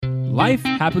Life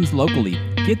happens locally.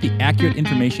 Get the accurate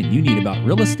information you need about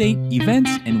real estate,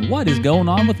 events, and what is going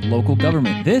on with local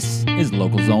government. This is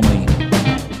Locals Only.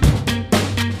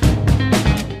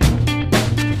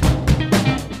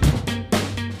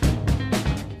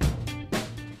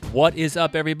 What is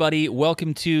up, everybody?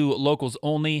 Welcome to Locals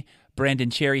Only. Brandon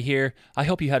Cherry here. I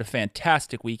hope you had a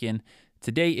fantastic weekend.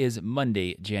 Today is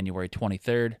Monday, January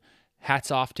 23rd.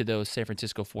 Hats off to those San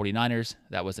Francisco 49ers.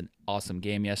 That was an awesome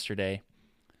game yesterday.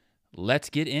 Let's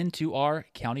get into our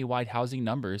countywide housing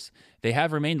numbers. They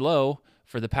have remained low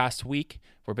for the past week.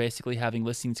 We're basically having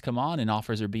listings come on and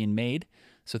offers are being made.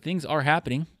 So things are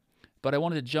happening. But I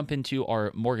wanted to jump into our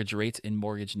mortgage rates and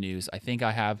mortgage news. I think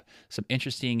I have some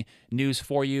interesting news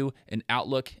for you, an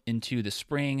outlook into the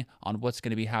spring on what's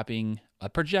going to be happening, a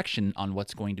projection on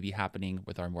what's going to be happening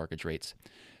with our mortgage rates.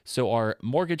 So our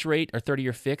mortgage rate, our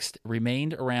 30-year fixed,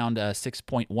 remained around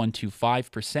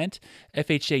 6.125%,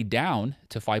 FHA down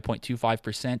to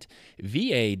 5.25%,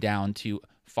 VA down to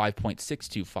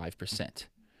 5.625%.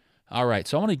 All right,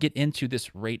 so I want to get into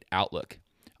this rate outlook.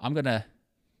 I'm going to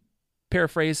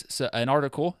paraphrase an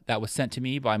article that was sent to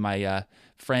me by my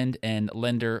friend and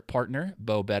lender partner,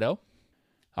 Bo Beto.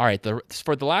 All right,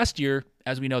 for the last year,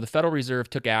 as we know, the Federal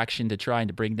Reserve took action to try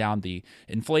to bring down the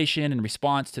inflation in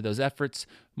response to those efforts.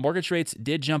 Mortgage rates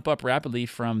did jump up rapidly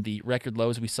from the record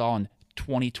lows we saw in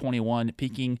 2021,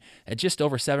 peaking at just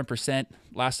over 7%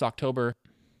 last October.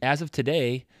 As of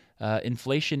today,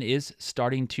 inflation is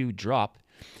starting to drop,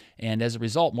 and as a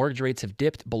result, mortgage rates have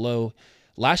dipped below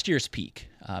last year's peak.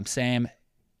 Sam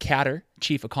Catter,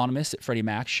 chief economist at Freddie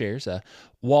Mac, shares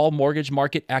while mortgage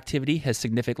market activity has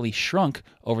significantly shrunk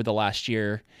over the last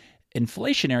year,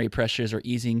 inflationary pressures are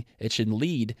easing. It should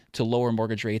lead to lower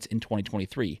mortgage rates in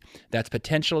 2023. That's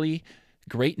potentially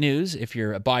great news if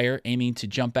you're a buyer aiming to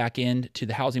jump back into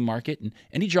the housing market. And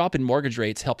any drop in mortgage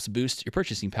rates helps boost your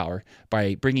purchasing power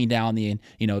by bringing down the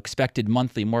expected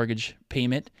monthly mortgage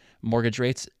payment. Mortgage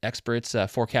rates experts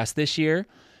forecast this year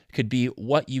could be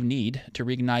what you need to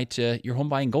reignite your home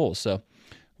buying goals. So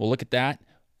we'll look at that.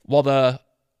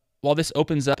 While this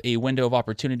opens up a window of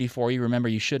opportunity for you, remember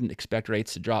you shouldn't expect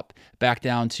rates to drop back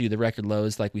down to the record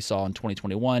lows like we saw in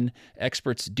 2021.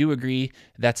 Experts do agree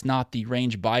that's not the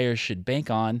range buyers should bank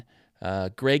on.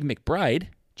 Greg McBride,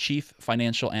 chief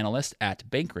financial analyst at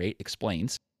Bankrate,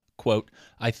 explains, quote,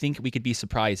 I think we could be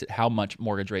surprised at how much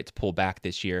mortgage rates pull back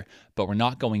this year, but we're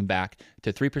not going back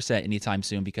to 3% anytime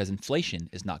soon because inflation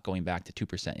is not going back to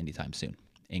 2% anytime soon,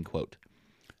 end quote.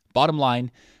 Bottom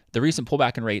line, the recent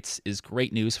pullback in rates is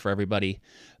great news for everybody,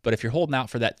 but if you're holding out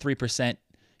for that 3%,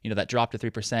 that drop to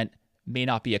 3% may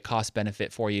not be a cost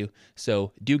benefit for you.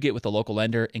 So do get with a local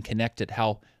lender and connect at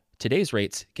how today's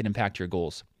rates can impact your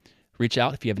goals. Reach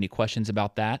out if you have any questions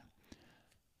about that.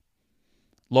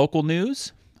 Local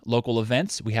news. Local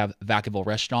events, we have Vacaville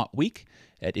Restaurant Week.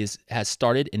 It has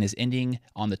started and is ending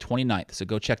on the 29th. So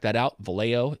go check that out.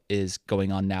 Vallejo is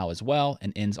going on now as well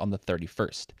and ends on the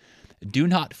 31st. Do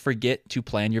not forget to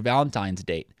plan your Valentine's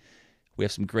date. We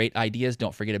have some great ideas.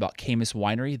 Don't forget about Camus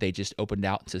Winery. They just opened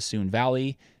out in Sassoon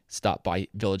Valley. Stop by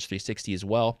Village 360 as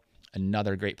well.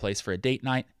 Another great place for a date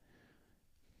night.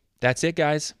 That's it,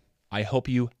 guys. I hope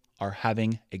you are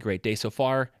having a great day so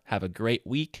far. Have a great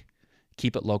week.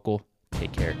 Keep it local.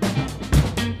 Take care.